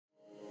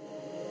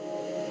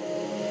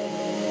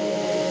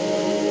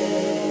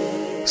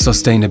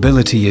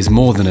Sustainability is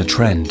more than a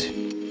trend.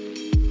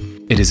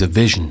 It is a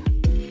vision.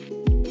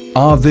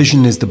 Our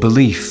vision is the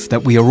belief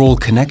that we are all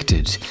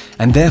connected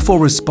and therefore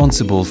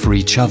responsible for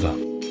each other.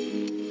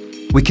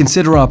 We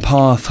consider our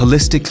path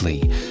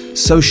holistically,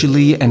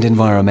 socially and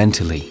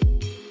environmentally,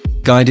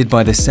 guided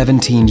by the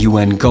 17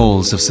 UN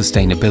Goals of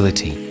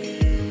Sustainability.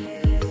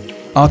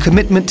 Our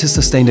commitment to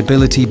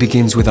sustainability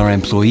begins with our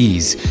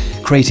employees,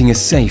 creating a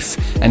safe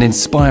and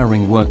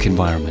inspiring work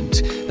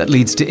environment that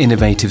leads to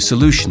innovative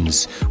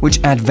solutions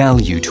which add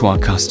value to our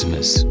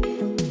customers.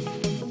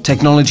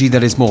 Technology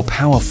that is more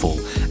powerful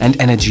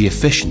and energy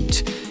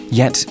efficient,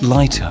 yet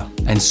lighter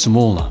and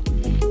smaller.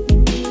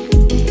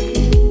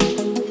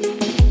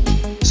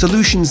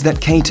 Solutions that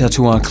cater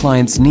to our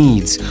clients'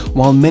 needs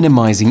while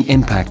minimizing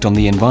impact on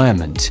the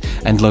environment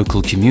and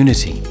local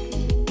community.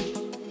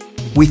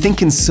 We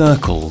think in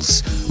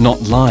circles,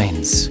 not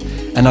lines,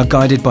 and are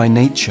guided by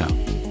nature,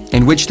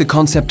 in which the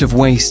concept of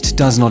waste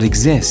does not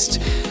exist,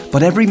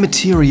 but every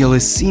material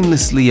is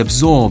seamlessly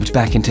absorbed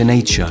back into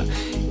nature,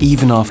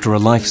 even after a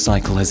life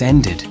cycle has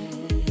ended.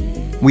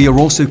 We are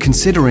also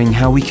considering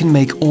how we can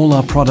make all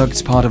our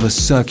products part of a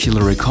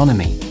circular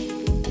economy.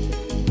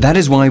 That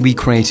is why we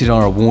created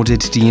our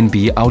awarded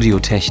D&B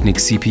audiotechnik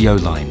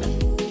CPO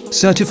line.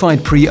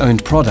 Certified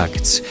pre-owned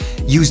products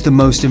use the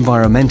most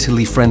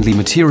environmentally friendly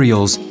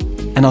materials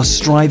and are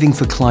striving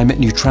for climate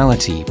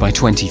neutrality by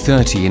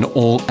 2030 in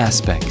all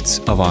aspects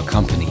of our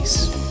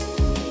companies.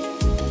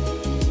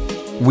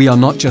 We are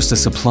not just a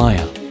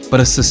supplier, but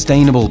a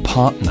sustainable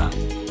partner.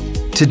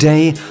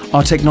 Today,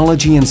 our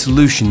technology and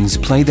solutions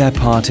play their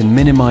part in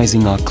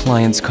minimizing our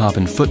clients'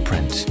 carbon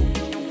footprint.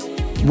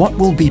 What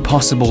will be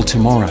possible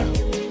tomorrow?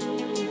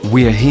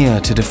 We are here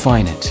to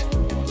define it.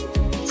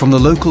 From the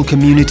local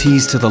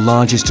communities to the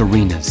largest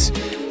arenas,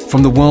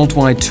 from the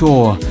worldwide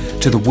tour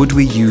to the wood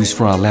we use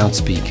for our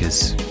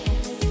loudspeakers,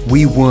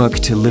 we work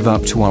to live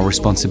up to our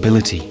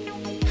responsibility,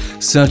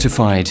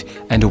 certified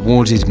and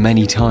awarded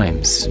many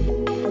times.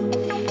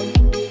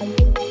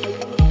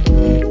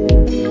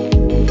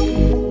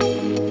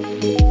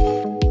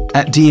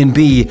 At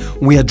D&B,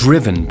 we are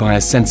driven by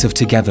a sense of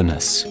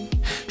togetherness,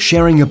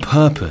 sharing a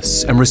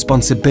purpose and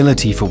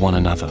responsibility for one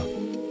another.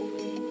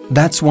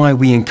 That's why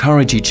we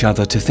encourage each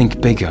other to think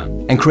bigger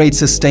and create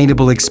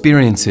sustainable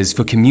experiences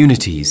for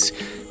communities,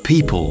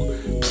 people,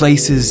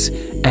 places,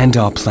 and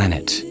our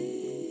planet.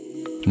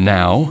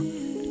 Now,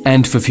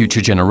 and for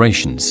future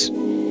generations.